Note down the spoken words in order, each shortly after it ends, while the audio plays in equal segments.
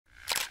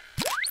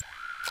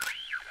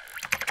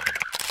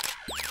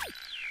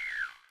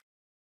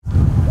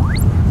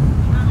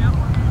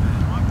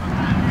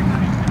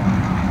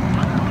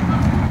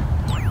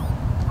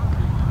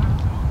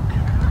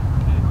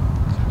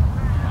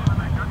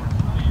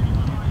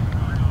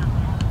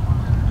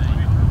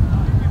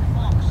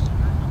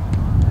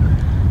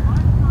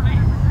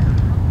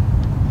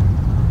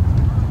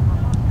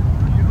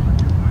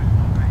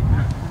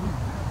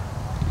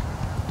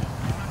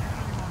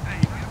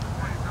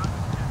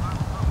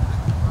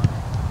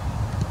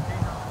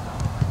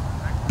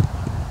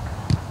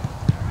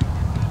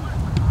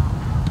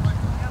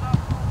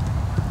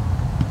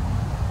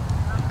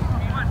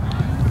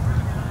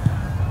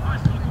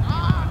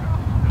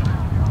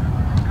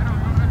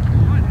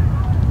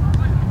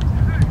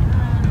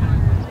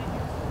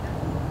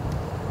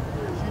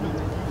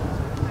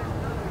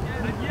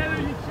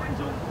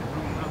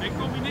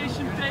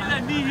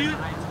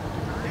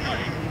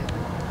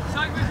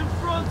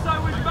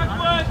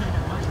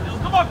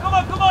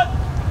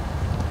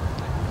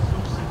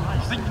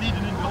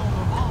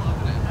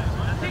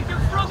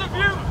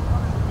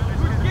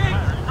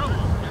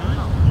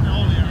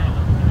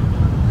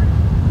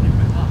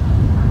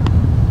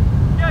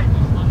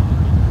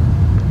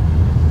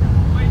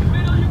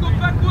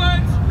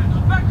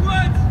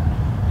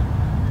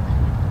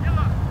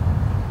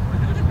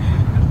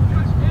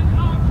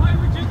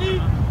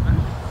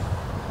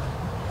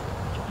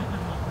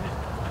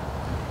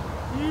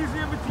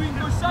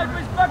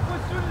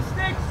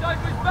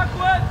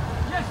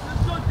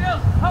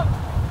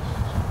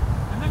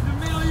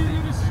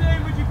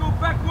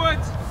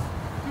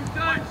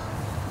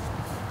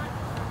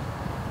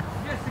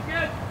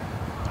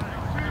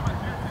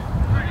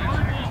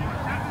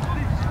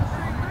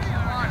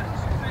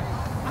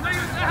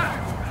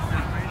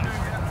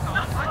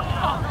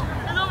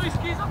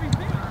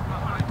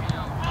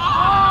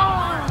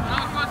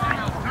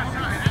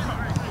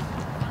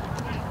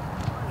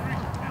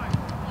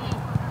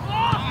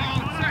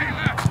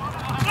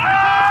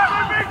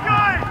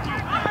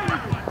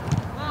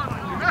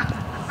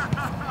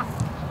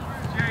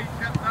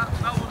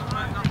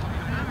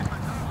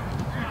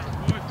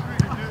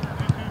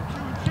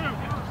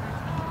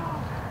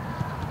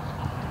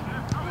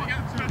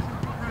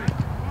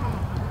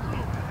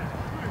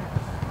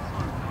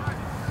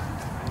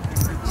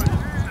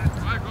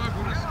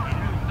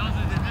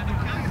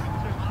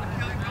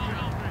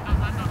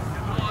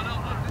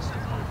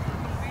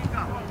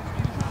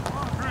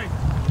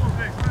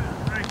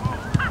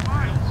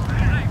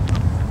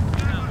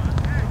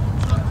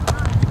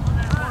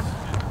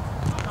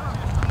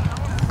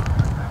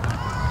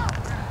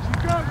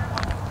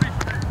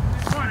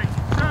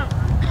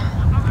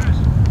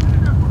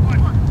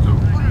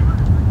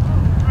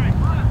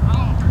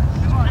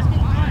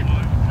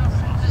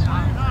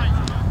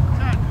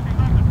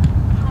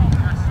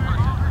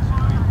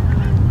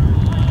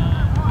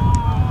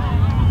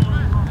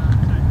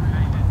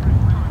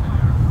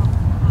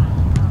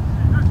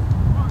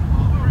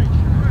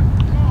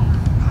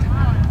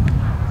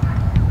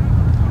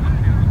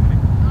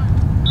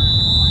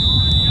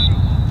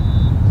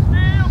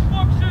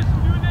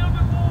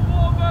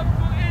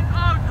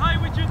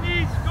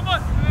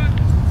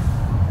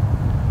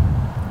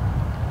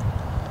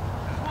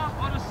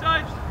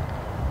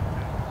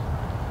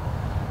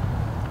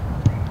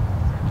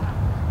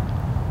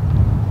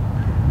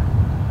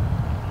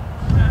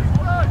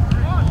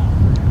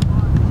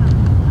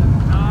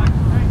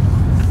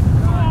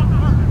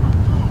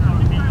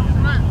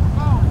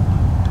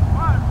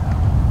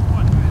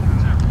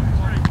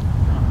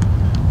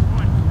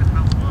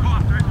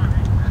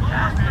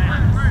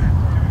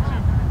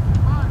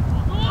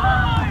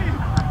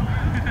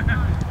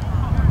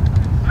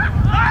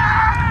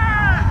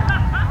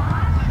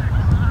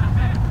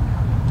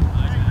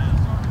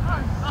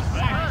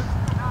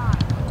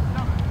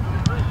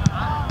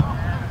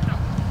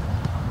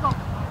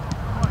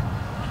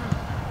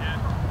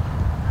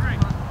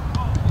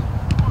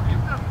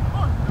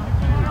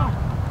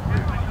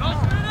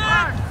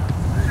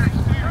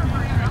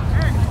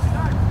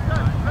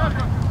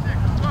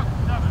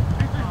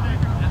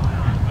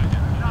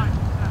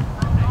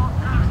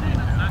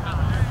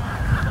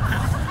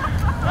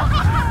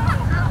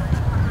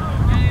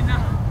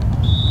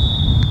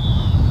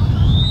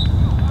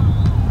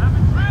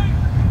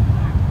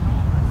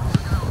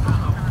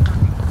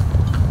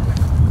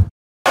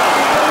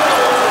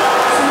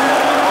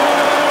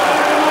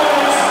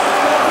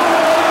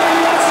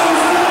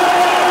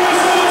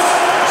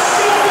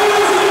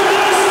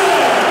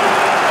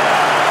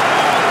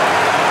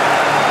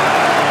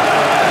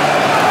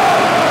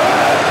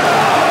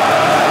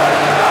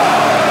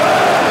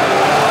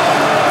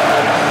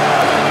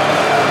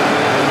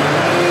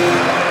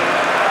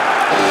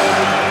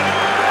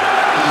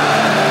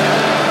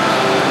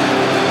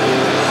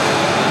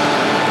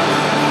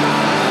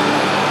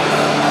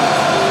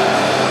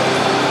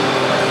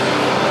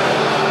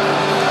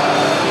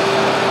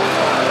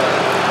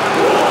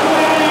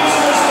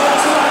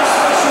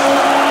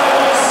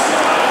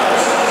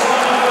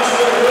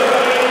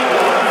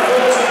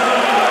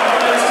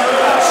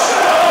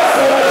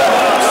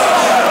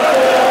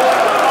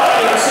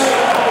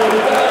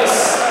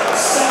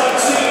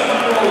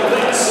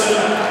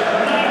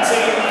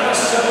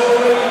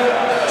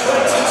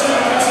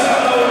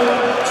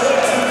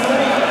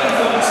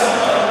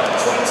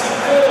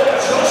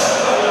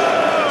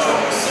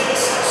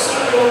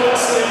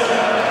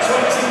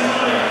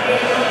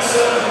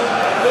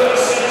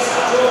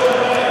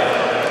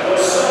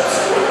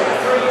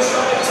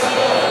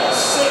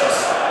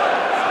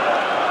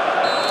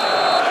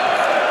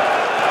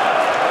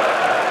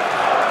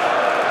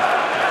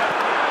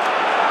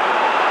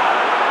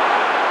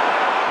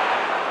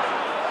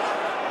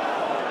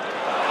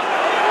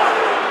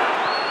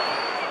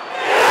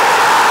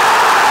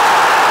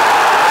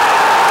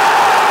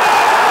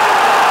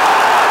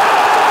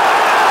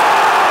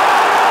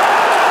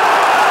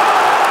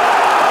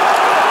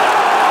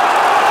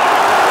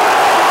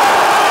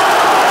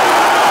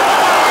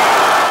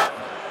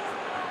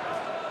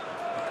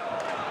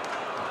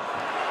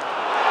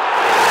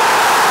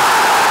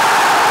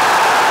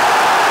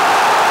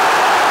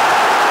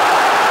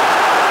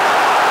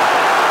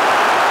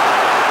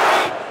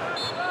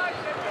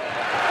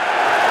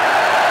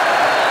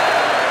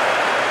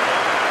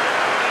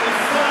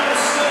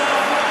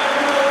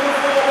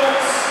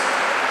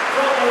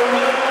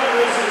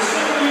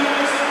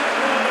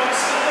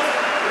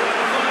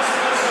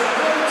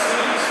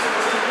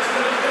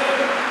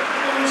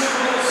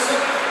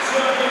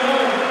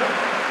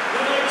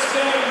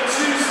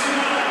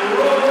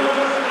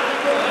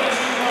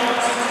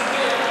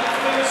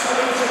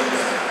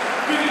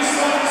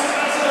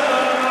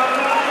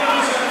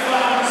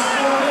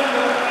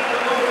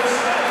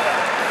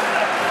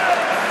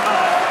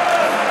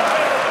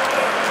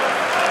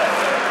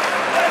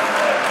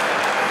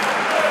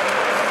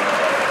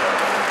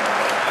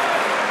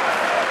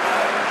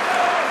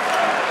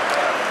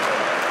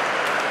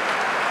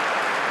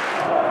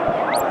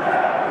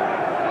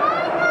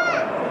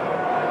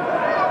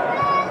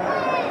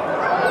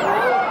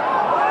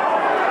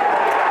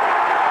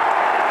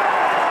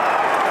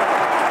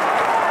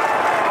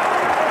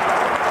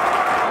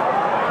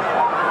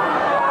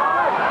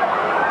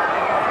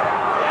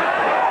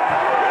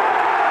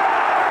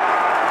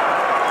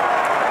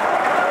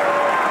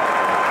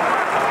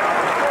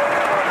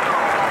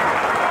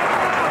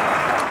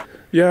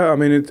Yeah, I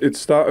mean it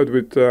started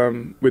with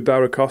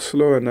Dara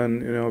Costello, and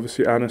then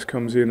obviously Anis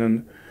comes in,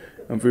 and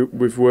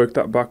we've worked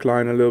that back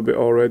line a little bit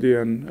already,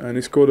 and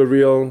he scored a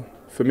real,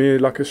 for me,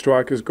 like a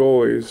striker's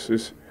goal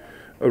is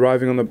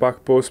arriving on the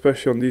back post,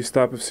 especially on these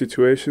type of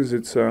situations.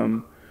 It's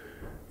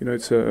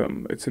it's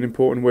an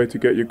important way to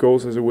get your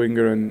goals as a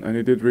winger, and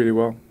he did really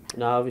well.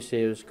 No,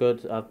 obviously it was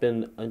good. I've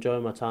been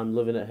enjoying my time,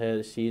 loving it here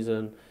this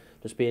season.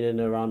 Just being in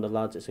and around the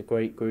lads, it's a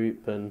great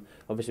group, and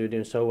obviously we're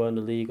doing so well in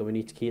the league, and we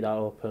need to keep that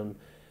up. And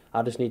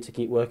I just need to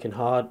keep working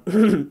hard,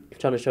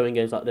 trying to show in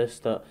games like this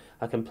that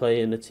I can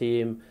play in the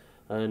team,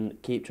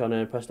 and keep trying to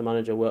impress the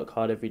manager, work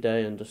hard every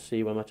day, and just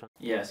see where my chance.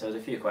 Yeah, so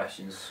there's a few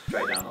questions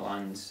straight down the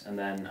lines, and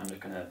then I'm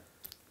just going to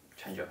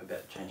change up a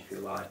bit, change a few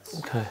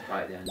lights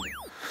right at the end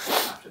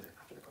after the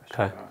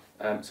question.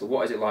 Okay. So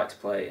what is it like to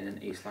play in an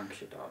East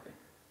Lancashire derby?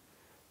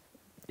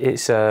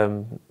 It's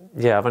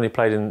yeah, I've only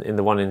played in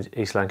the one in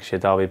East Lancashire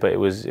derby, but it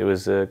was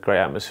a great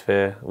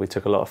atmosphere. We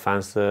took a lot of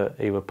fans to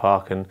Ewood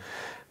Park and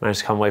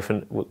managed to come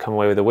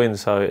away with a win.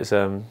 So it's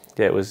yeah,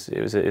 it was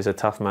a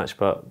tough match,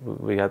 but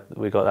we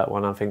got that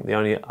one. I think the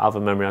only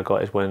other memory I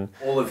got is when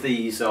all of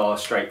these are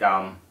straight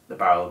down the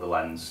barrel of the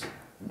lens.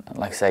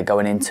 Like I say,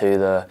 going into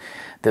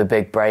the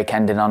big break,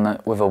 ending on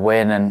with a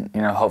win, and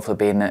hopefully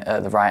being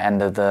at the right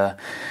end of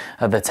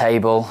the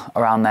table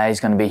around there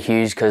is going to be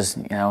huge, because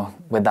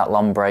with that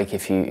long break,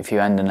 if you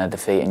end in a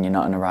defeat and you're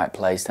not in the right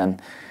place, then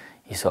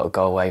you sort of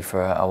go away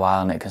for a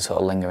while, and it can sort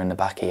of linger in the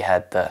back of your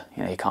head that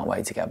you can't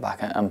wait to get back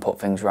and put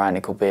things right. And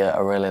it could be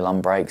a really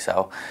long break.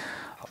 So.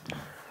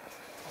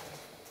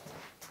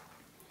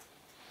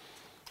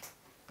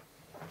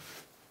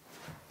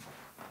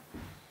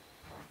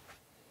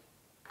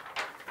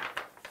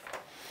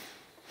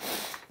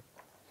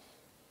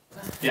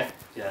 Yeah.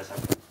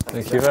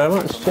 Thank you very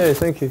much. Cheers,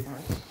 thank you.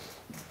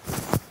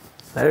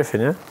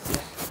 Everything, yeah?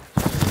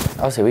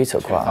 Obviously, we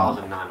took quite a lot.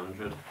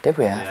 2,900. Did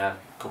we? Yeah,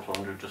 a couple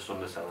hundred just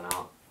under selling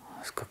out.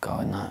 That's good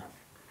going, that.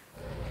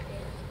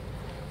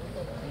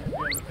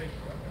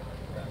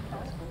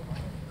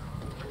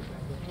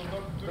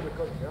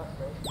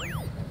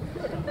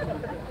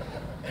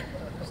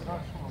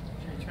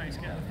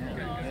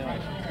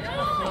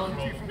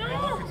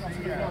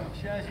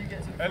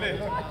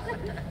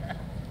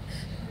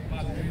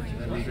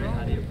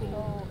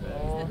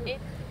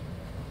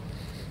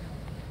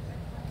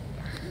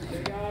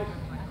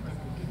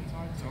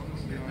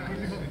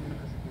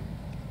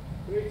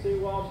 Three, two,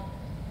 one.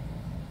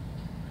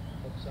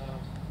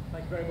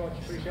 Thank you very much.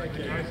 Appreciate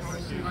it.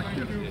 Thank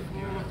you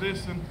for all of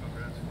this, and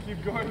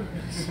keep going.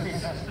 Let's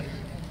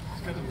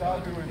get the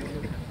derby win.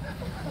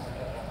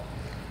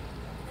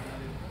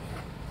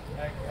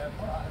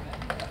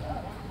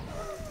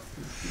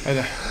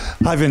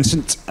 Hi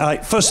Vincent.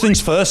 First things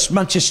first,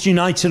 Manchester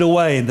United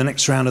away in the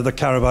next round of the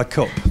Carabao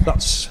Cup.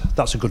 That's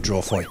a good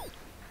draw for you.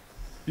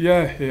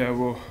 Yeah,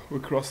 we'll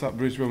cross that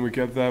bridge when we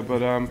get there,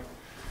 but I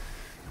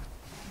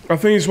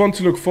think it's one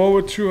to look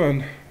forward to,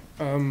 and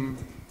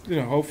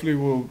hopefully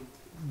we'll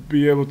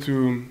be able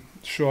to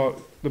show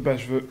the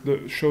best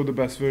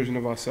version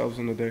of ourselves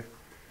on the day.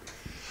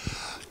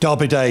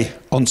 Derby Day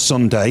on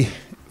Sunday.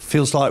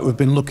 Feels like we've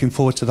been looking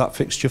forward to that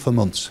fixture for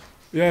months.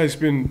 Yeah, it's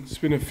been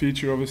a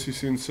feature obviously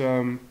since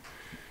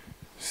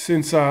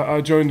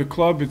I joined the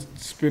club.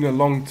 It's been a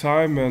long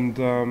time,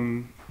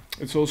 and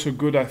it's also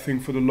good, I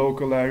think, for the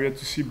local area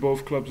to see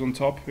both clubs on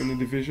top in the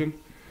division.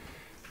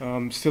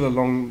 Still a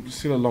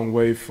long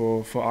way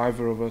for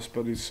either of us,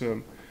 but it's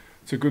a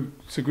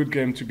good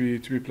game to be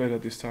played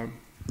at this time.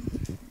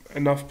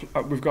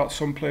 We've got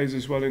some players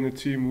as well in the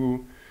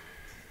team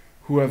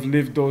who have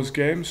lived those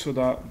games, so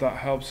that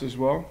helps as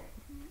well.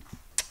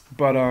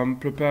 But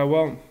prepare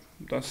well.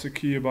 That's the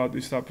key about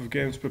these type of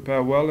games.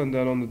 Prepare well, and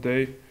then on the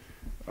day,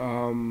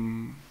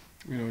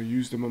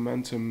 use the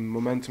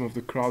momentum of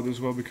the crowd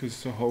as well, because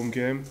it's a home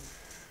game,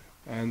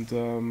 and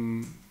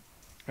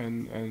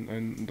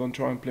don't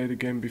try and play the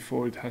game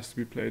before it has to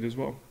be played as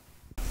well.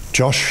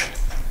 Josh,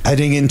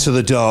 heading into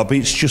the derby,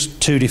 it's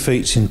just 2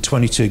 defeats in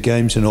 22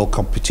 games in all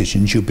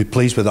competitions. You'll be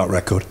pleased with that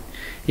record?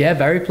 Yeah,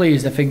 very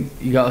pleased. I think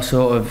you got to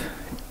sort of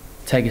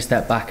take a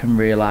step back and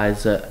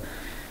realise that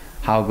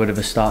how good of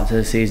a start to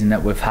the season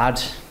that we've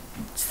had.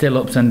 Still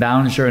ups and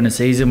downs during the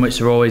season, which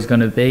there are always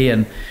going to be,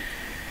 and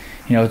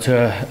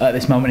to at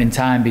this moment in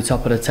time be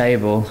top of the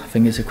table, I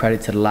think it's a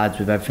credit to the lads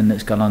with everything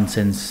that's gone on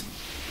since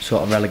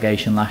sort of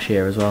relegation last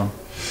year as well.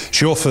 It's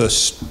your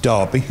first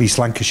derby, East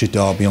Lancashire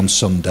derby on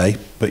Sunday,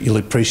 but you'll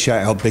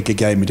appreciate how big a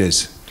game it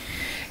is.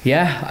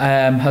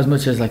 Yeah, as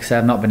much as, like I said,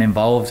 I've not been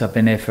involved, I've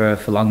been here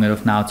for long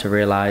enough now to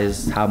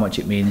realise how much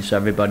it means to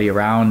everybody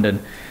around,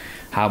 and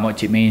how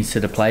much it means to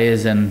the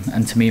players and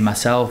to me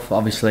myself.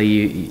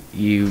 Obviously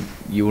you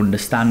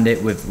understand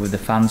it with the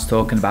fans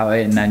talking about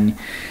it, and then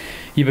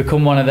you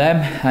become one of them,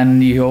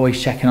 and you're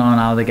always checking on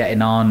how they're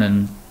getting on,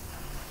 and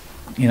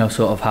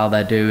sort of how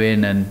they're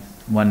doing, and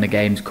when the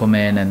games come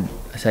in. And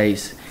I say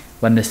it's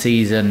when the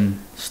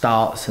season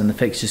starts and the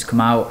fixtures come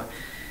out,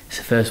 it's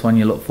the first one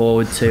you look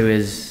forward to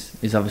is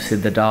obviously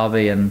the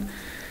derby. And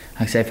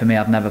like I say, for me,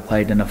 I've never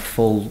played in a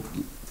full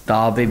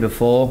derby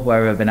before,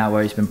 where I've been at,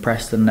 where it's been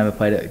Preston, never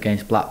played it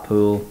against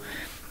Blackpool.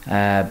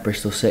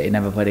 Bristol City,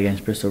 never played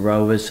against Bristol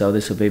Rovers, so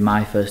this will be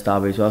my first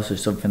derby as well, so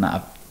it's something that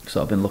I've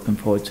sort of been looking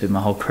forward to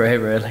my whole career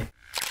really.